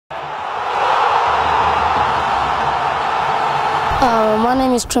My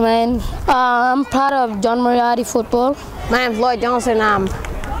name is Tremaine. I'm part of John Moriarty Football. My name is Lloyd Johnston.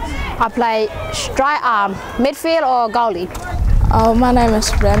 I play midfield or goalie. My name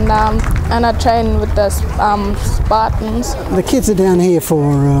is Brenda and I train with the Spartans. The kids are down here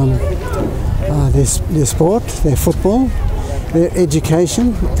for their sport, their football, their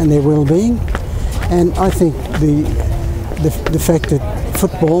education and their well-being. And I think the fact that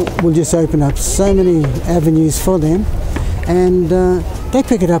football will just open up so many avenues for them, and they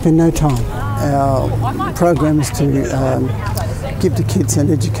pick it up in no time. Our program is to give the kids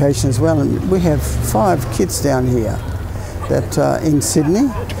an education as well, and we have 5 kids down here that in Sydney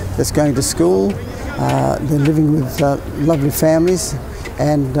that's going to school. They're living with lovely families,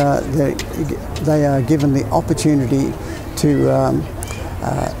 and they are given the opportunity to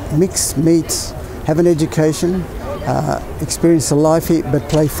mix meats, have an education, experience a life here, but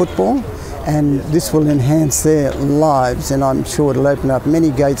play football, and this will enhance their lives, and I'm sure it'll open up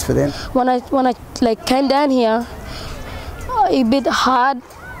many gates for them. When I came down here, a bit hard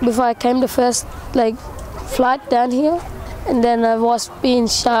before I came the first flight down here, and then I was being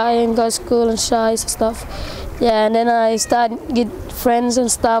shy and go to school and shy and stuff. Yeah, and then I started get friends and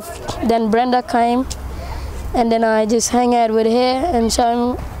stuff. Then Brenda came, and then I just hang out with her and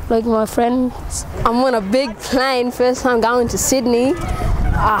show them my friends. I'm on a big plane, first time going to Sydney.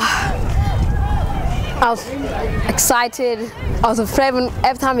 I was excited. I was afraid when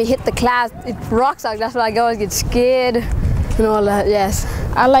every time we hit the clouds, it rocks like that's why I always get scared and all that. Yes.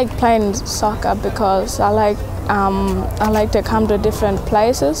 I like playing soccer because I like to come to different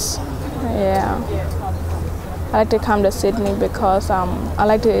places. Yeah. I like to come to Sydney because I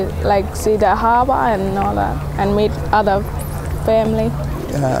like to see the harbour and all that, and meet other family.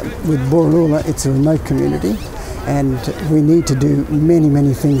 With Borroloola, it's a remote community, and we need to do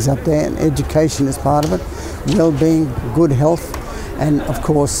many things up there, and education is part of it, well-being, good health, and of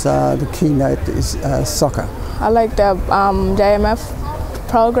course the keynote is soccer. I like the JMF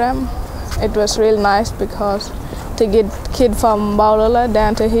program. It was real nice because to get kids from Borroloola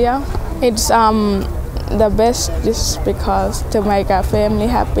down to here, it's the best just because to make our family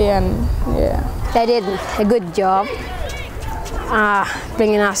happy, and yeah. They did a good job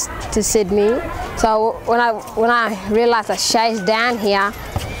bringing us to Sydney. So when I realized that Shay's down here,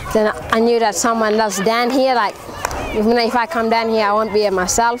 then I knew that someone else down here, if I come down here, I won't be here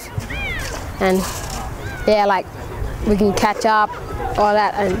myself. And yeah, we can catch up, all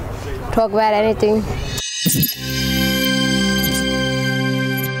that, and talk about anything.